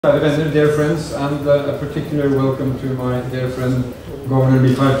Dear friends, and a particular welcome to my dear friend Governor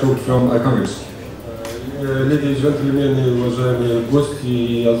Mikhail Lomonosov from Arkhangelsk. Леди и джентльмены, уважаемые гости,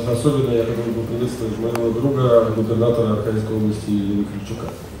 и особенно я хотел бы приветствовать моего друга, губернатора Архангельской области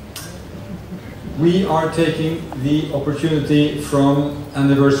Михальчука. We are taking the opportunity from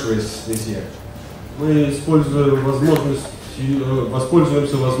anniversaries this year. Мы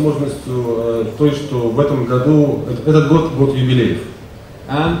воспользуемся возможностью той, что в этом году, этот год юбилеев.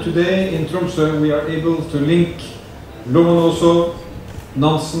 And today in Tromsø we are able to link Lomonosov,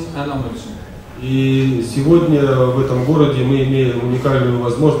 Nansen and Amundsen. И сегодня в этом городе мы имеем уникальную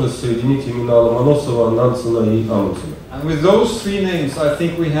возможность соединить имена Ломоносова, Нансена и Амундсена. And with those three names, I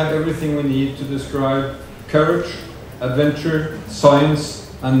think we have everything we need to describe courage, adventure, science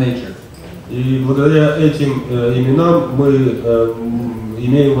and nature. И благодаря этим именам мы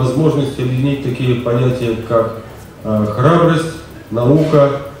имеем возможность объединить такие понятия, как храбрость,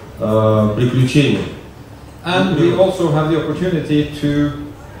 наука, приключения. And we also have the opportunity to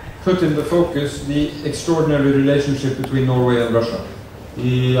put in the focus the extraordinary relationship between Norway and Russia.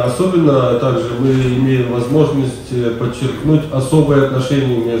 И особенно также мы имеем возможность подчеркнуть особые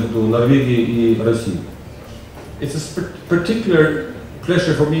отношения между Норвегией и Россией. It's a particular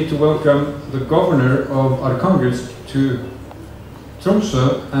pleasure for me to welcome the governor of Arkhangelsk to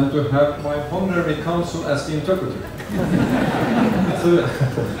Tromsø and to have my Honorary Consul as the interpreter.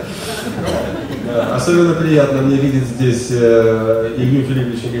 Особенно приятно мне видеть здесь Илью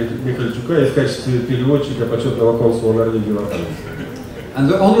Филипповича Михальчука и в качестве переводчика почетного консула Норвегии в Архангельске. And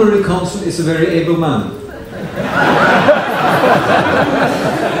the Honorary Consul is a very able man.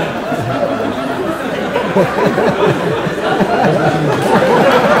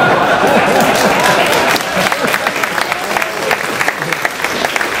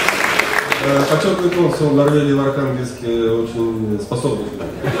 Почетный консул Норвегии в Архангельске очень способный.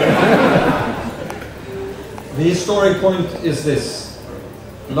 The historic point is this.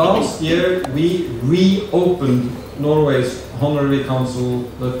 Last year we reopened Norway's Honorary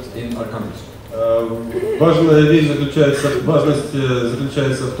Consulate in Arkhangelsk. Важная вещь важность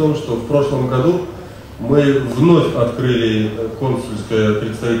заключается в том, что в прошлом году мы вновь открыли консульское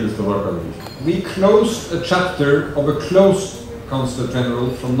представительство в Архангельске. We closed a chapter of a closed Consulate General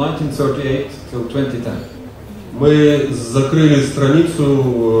from 1938 till 2010. Мы закрыли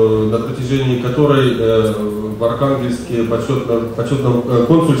страницу, на протяжении которой в Архангельске почетного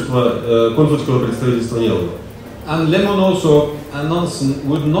консульского представительства не было. And Lomonosov and Nansen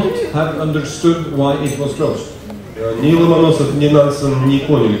would not have understood why it was closed. Ни Ломоносов, ни Нансен не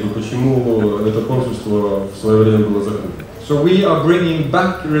поняли бы, почему это консульство в свое время было закрыто. So we are bringing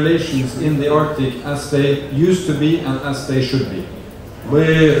back relations in the Arctic as they used to be and as they should be. Мы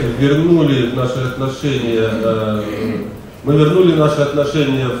вернули наши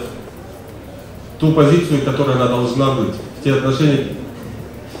отношения в ту позицию, которая она должна быть, в те отношения,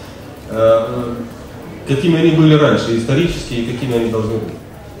 какими они были раньше, исторические, и какими они должны быть.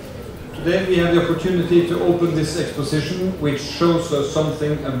 Today we have the opportunity to open this exposition, which shows us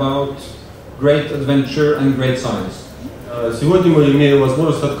something about great adventure and great science. Сегодня мы имеем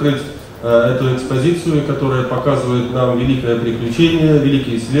возможность открыть эту экспозицию, которая показывает нам великое приключение,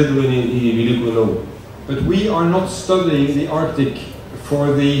 великие исследования и великую науку. But we are not studying the Arctic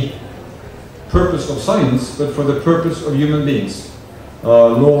for the purpose of science, but for the purpose of human beings.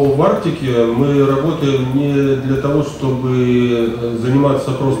 Но в Арктике мы работаем не для того, чтобы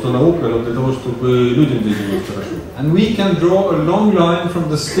заниматься просто наукой, но для того, чтобы людям здесь было хорошо. And we can draw a long line from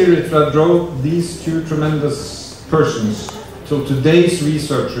the spirit that drove these two tremendous persons till today's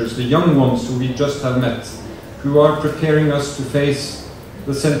researchers, the young ones who we just have met, who are preparing us to face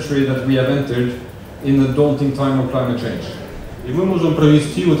the century that we have entered in the daunting time of climate change. И мы можем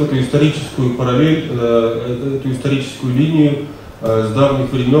провести вот эту историческую параллель, эту историческую линию с давних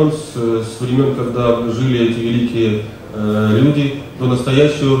времен, с времен, когда жили эти великие люди, до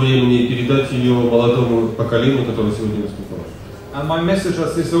настоящего времени, и передать ее молодому поколению, которое сегодня выступало. And my message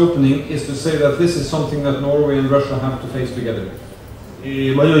at this opening is to say that this is something that Norway and Russia have to face together.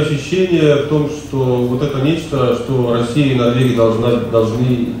 И мое ощущение в том, что вот это нечто, что Россия и Норвегия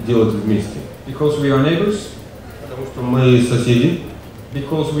должны делать вместе. Because we are neighbors. Потому что мы соседи.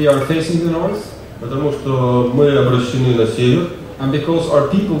 Because we are facing the north. Потому что мы обращены на север. And because our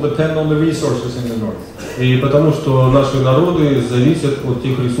people depend on the resources in the north. И потому что наши народы зависят от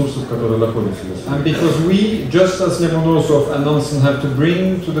тех ресурсов, которые находятся на севере. And because we, just as Lomonosov and Nansen, have to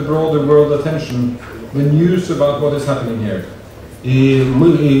bring to the broader world attention the news about what is happening here. И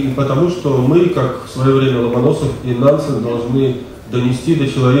потому что мы, как в свое время Ломоносов и Нансен, должны донести до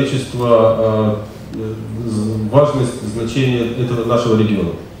человечества важность, значение этого нашего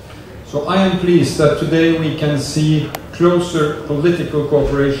региона. So I am pleased that today we can see closer political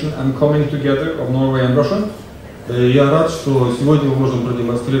cooperation and coming together of Norway and Russia. Я рад, что сегодня мы можем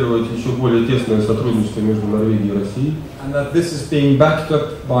продемонстрировать еще более тесное сотрудничество между Норвегией и Россией. And that this is being backed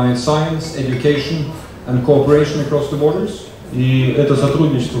up by science, education and cooperation across the borders. И это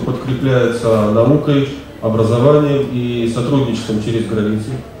сотрудничество подкрепляется наукой, образованием и сотрудничеством через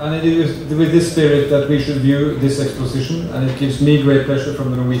границы. And it is with this spirit that we should view this exposition, and it gives me great pleasure from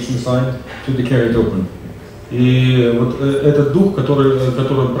the Norwegian side to declare it open. И вот этот дух,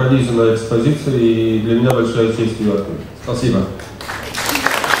 которым пронизана экспозиция, и для меня большая честь ее открыть. Спасибо.